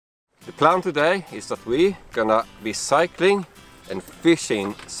plan today is that we gonna be cycling and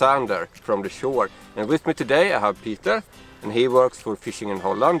fishing zander from the shore. And with me today I have Peter, and he works for fishing in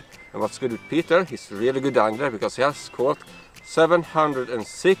Holland. And what's good with Peter, he's a really good angler because he has caught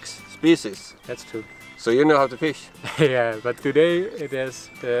 706 species. That's true. So you know how to fish. Yeah, but today it is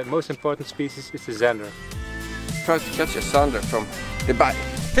the most important species is the zander. Try to catch a zander from the back.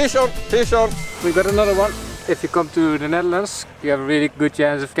 Fish on, fish on. We got another one. If you come to the Netherlands, you have a really good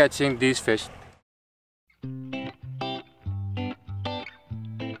chance of catching these fish.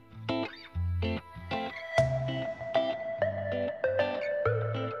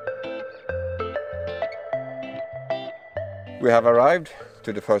 We have arrived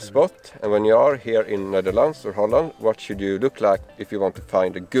to the first spot, and when you are here in Netherlands or Holland, what should you look like if you want to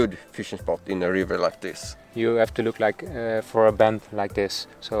find a good fishing spot in a river like this? You have to look like for a bend like this.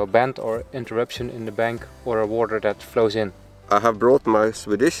 So a bend or interruption in the bank or a water that flows in. I have brought my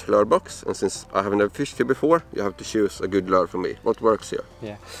Swedish lure box, and since I have never fished here before, you have to choose a good lure for me. What works here?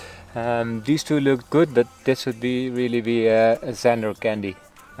 Yeah, these two look good, but this would really be a zander candy.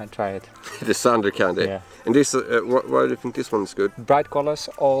 I try it. The zander candy. Yeah. And this, why do you think this one is good? Bright colors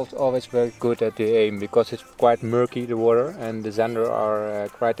always very good at the aim because it's quite murky, the water, and the zander are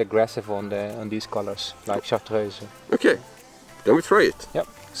quite aggressive on these colors, like chartreuse. Okay, then we try it. Yep.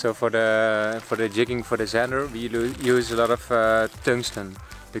 So for the jigging for the zander, we use a lot of tungsten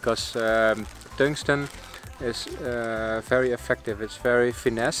because tungsten is very effective. It's very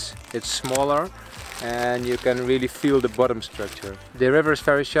finesse. It's smaller, and you can really feel the bottom structure. The river is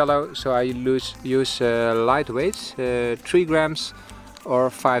very shallow, so I use light weights, 3 grams or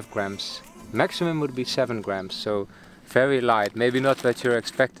 5 grams. Maximum would be 7 grams, so very light. Maybe not what you're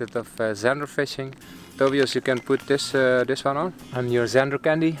expected of zander fishing. Tobias, you can put this one on, and your zander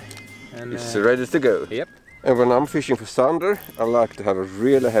candy. And, it's ready to go. Yep. And when I'm fishing for zander, I like to have a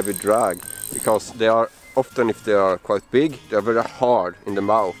really heavy drag, because they are often, if they are quite big, they are very hard in the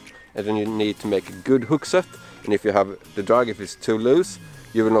mouth. And then you need to make a good hook set, and if you have the drag, if it's too loose,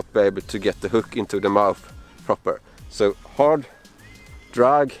 you will not be able to get the hook into the mouth proper. So hard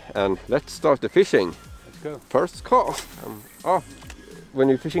drag, and let's start the fishing. Let's go. First cast. When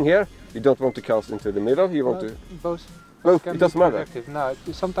you're fishing here, you don't want to cast into the middle, you want to... Both it doesn't matter? No,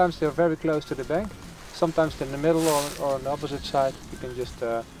 sometimes they're very close to the bank, sometimes in the middle or on the opposite side. You can just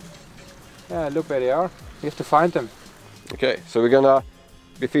look where they are. You have to find them. Okay, so we're gonna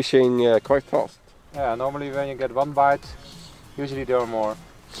be fishing quite fast. Yeah, normally when you get one bite, usually there are more.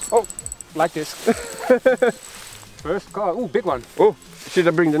 Oh, like this. First cast. Oh, big one. Oh, should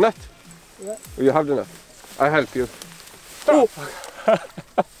I bring the net? Yeah. Oh, you have the net. I help you. Oh.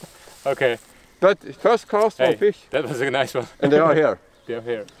 Okay. But first cast, one fish. That was a nice one. And they are here. They are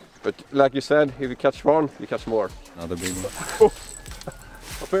here. But like you said, if you catch one, you catch more. Another big one. Oh.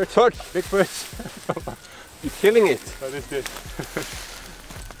 A perch. Big perch. You're killing it. What is this?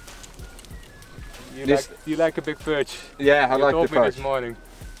 You like a big perch? Yeah, I like the perch. You told me perch. this morning.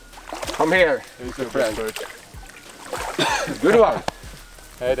 Come here. It's a big perch. Good one.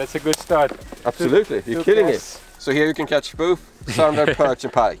 Hey, that's a good start. Absolutely, you're killing it. So here you can catch both zander, perch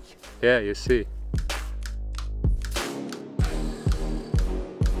and pike. Yeah, you see.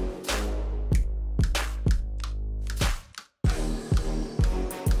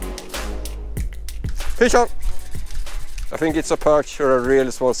 Fish on! I think it's a perch or a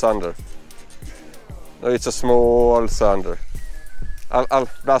really small zander. No, it's a small zander. I'll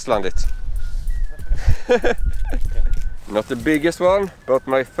blast land it. Not the biggest one, but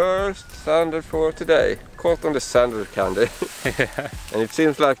my first zander for today. Caught on the zander candy. And it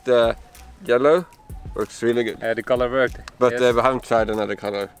seems like the yellow works really good. The color worked. But yes. we haven't tried another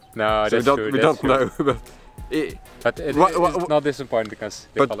color. No, so that's true. We don't know. But it's not disappointing because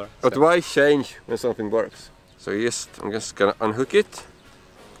the color. But why change when something works? So I'm just gonna unhook it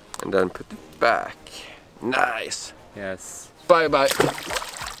and then put it back. Nice. Yes. Bye bye.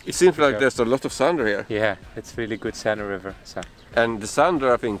 It seems like there's a lot of zander here. Yeah, it's really good zander river. So. And the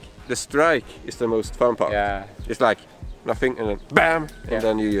zander, I think, the strike is the most fun part. Yeah. It's like nothing and then BAM! And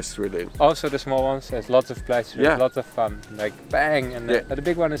then you just reel in. Also the small ones, there's lots of pleasure, lots of fun. Like bang! And the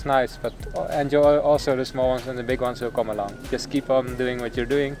big one is nice, but enjoy also the small ones, and the big ones will come along. Just keep on doing what you're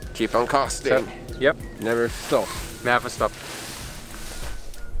doing. Keep on casting. So, yep. Never stop. Never stop.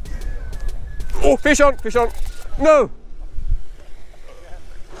 Oh, fish on! Fish on! No!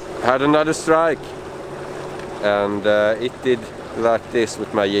 Had another strike, and it did like this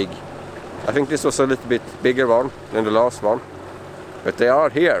with my jig. I think this was a little bit bigger one than the last one, but they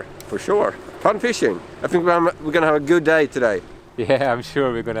are here for sure. Fun fishing. I think we're gonna have a good day today. Yeah, I'm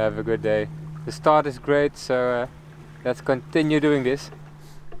sure we're gonna have a good day. The start is great, so let's continue doing this.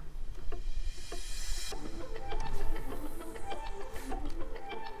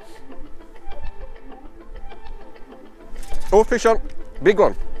 Oh, fish on! Big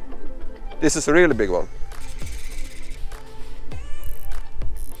one! This is a really big one.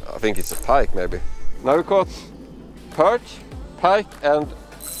 I think it's a pike maybe. Now we caught perch, pike and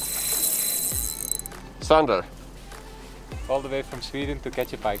zander. All the way from Sweden to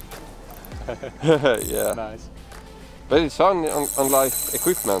catch a pike. Yeah. Nice. But it's on live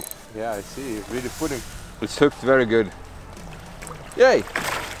equipment. Yeah, I see. It's really pudding. It's hooked very good. Yay!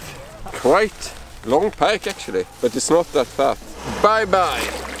 Quite long pike actually, but it's not that fat. Bye bye!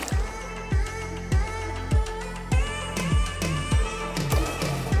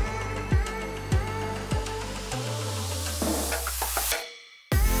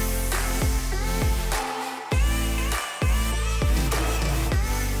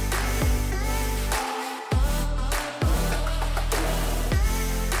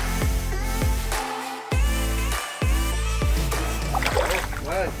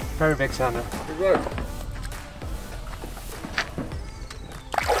 Very big zander. Good work.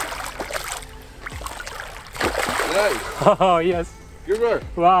 Nice. Oh yes. Good work.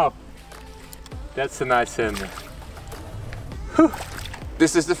 Wow. That's a nice zander.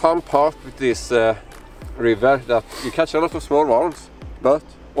 This is the fun part with this river, that you catch a lot of small ones, but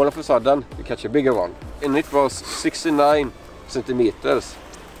all of a sudden you catch a bigger one. And it was 69 centimeters.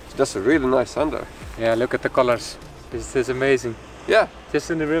 So that's a really nice zander. Yeah, look at the colors. This is amazing. Yeah. Just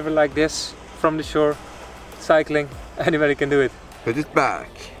in the river like this, from the shore, cycling, anybody can do it. Put it back.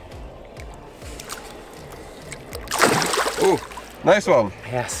 Oh, nice one.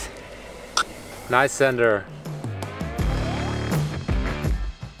 Yes. Nice zander.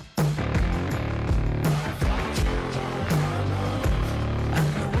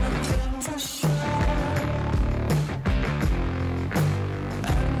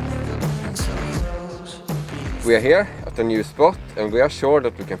 We are here at a new spot and we are sure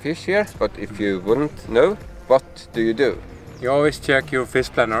that we can fish here, but if you wouldn't know, what do? You always check your fish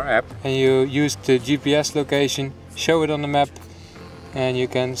planner app and you use the GPS location, show it on the map, and you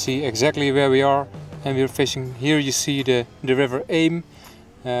can see exactly where we are and we're fishing. Here you see the river Eem.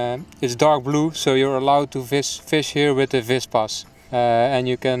 It's dark blue, so you're allowed to fish here with the fish pass. And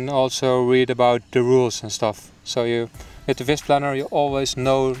you can also read about the rules and stuff. So with the fish planner you always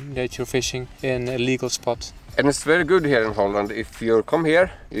know that you're fishing in a legal spot. And it's very good here in Holland. If you come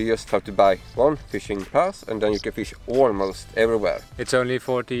here, you just have to buy one fishing pass and then you can fish almost everywhere. It's only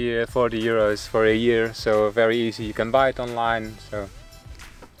 40 euros for a year, so very easy. You can buy it online. So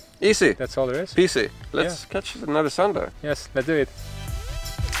easy. That's all there is. Peasy. Let's catch another zander. Yes, let's do it.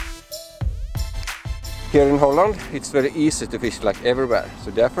 Here in Holland, it's very easy to fish like everywhere.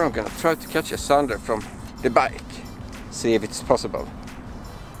 So therefore I'm gonna try to catch a zander from the bike. See if it's possible.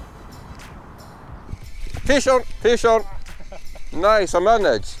 Fish on! Fish on! Nice, I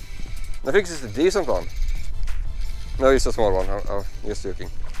managed! I think this is a decent one. No, it's a small one. I'm just joking.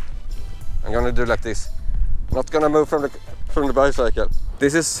 I'm gonna do like this. Not gonna move from the bicycle.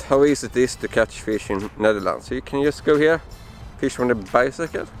 This is how easy it is to catch fish in Netherlands. So you can just go here, fish from the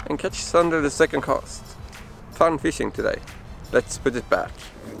bicycle and catch zander the second cast. Fun fishing today. Let's put it back.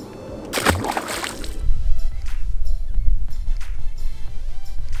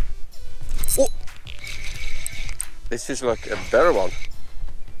 Oh! This is like a better one,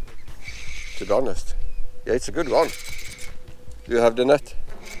 to be honest. Yeah, it's a good one. Do you have the net?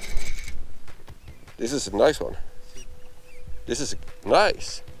 This is a nice one. This is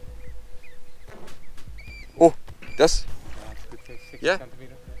nice. Oh, that's... Yeah.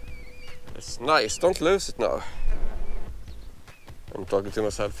 It's nice. Don't lose it now. I'm talking to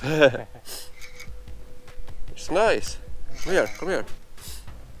myself. It's nice. Come here, come here.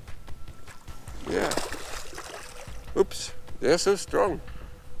 Yeah. Oops, they're so strong.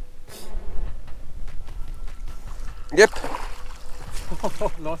 Yep.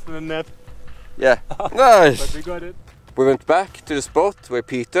 Lost in the net. Yeah, nice. But we got it. We went back to the spot where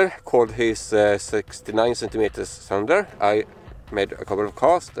Peter caught his 69 centimeters zander. I made a couple of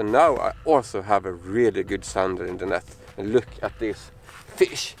casts and now I also have a really good zander in the net. And look at this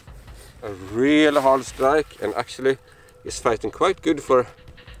fish. A really hard strike and actually is fighting quite good for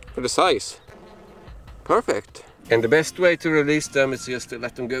the size. Perfect. And the best way to release them is just to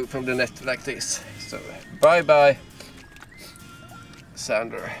let them go from the net like this. So bye bye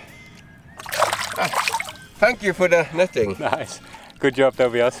zander. Thank you for the netting. Nice. Good job,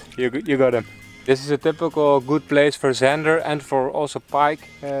 Tobias. You got him. This is a typical good place for zander and for also pike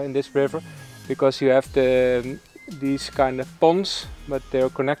in this river, because you have these kind of ponds, but they're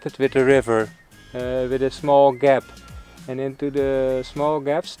connected with the river with a small gap. And into the small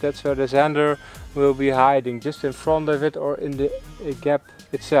gaps, that's where the zander will be hiding, just in front of it or in the gap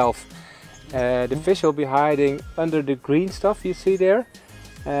itself. The fish will be hiding under the green stuff you see there,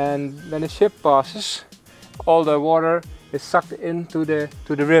 and when the ship passes, all the water is sucked into the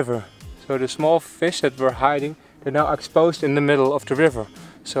river. So the small fish that were hiding, they're now exposed in the middle of the river.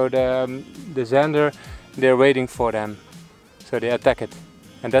 So the zander, they're waiting for them, so they attack it,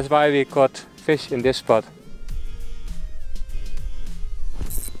 and that's why we caught fish in this spot.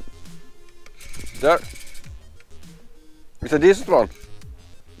 There. It's a decent one.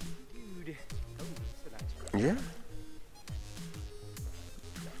 Yeah.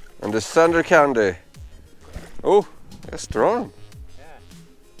 And the zander candy. Oh, that's strong.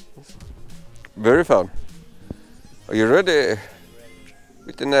 Yeah. Very fun. Are you ready?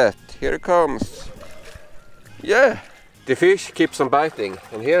 With the net. Here it comes. Yeah. The fish keeps on biting.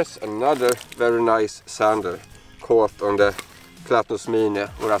 And here's another very nice zander caught on the Platinus mini,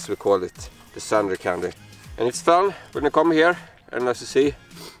 or as we call it, the zander candy. And it's fun when you come here, and as you see,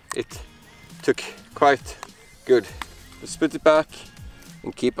 it took quite good. Let's put it back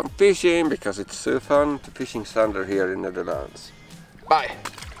and keep on fishing, because it's so fun to fishing zander here in Netherlands. Bye!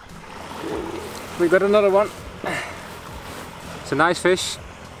 We got another one. It's a nice fish,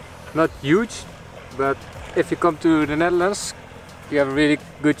 not huge, but if you come to the Netherlands, you have a really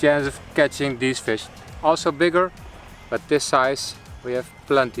good chance of catching these fish. Also bigger, but this size, we have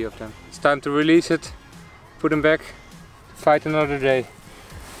plenty of them. It's time to release it, put them back, fight another day.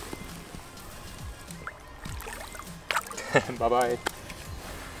 Bye bye.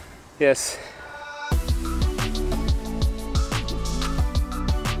 Yes.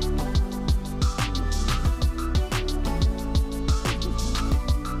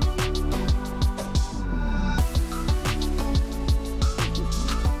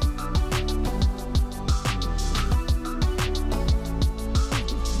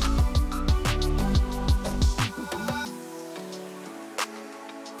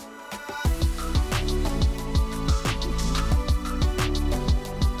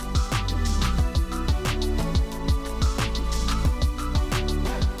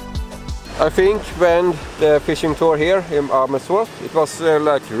 I think when the fishing tour here in Amersfoort, it was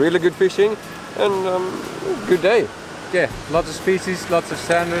like really good fishing and good day. Yeah, lots of species, lots of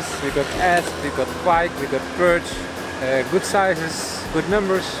sanders. We got ass, we got pike, we got perch, good sizes, good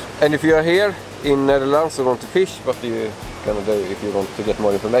numbers. And if you are here in Netherlands and want to fish, what do you gonna do if you want to get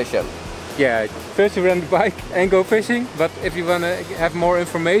more information? Yeah, first you rent the bike and go fishing, but if you want to have more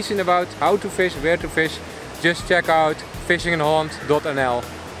information about how to fish, where to fish, just check out fishinginholland.nl.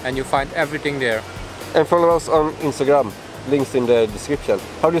 and you find everything there. And follow us on Instagram, links in the description.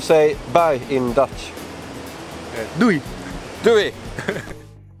 How do you say bye in Dutch? Doei! Doei!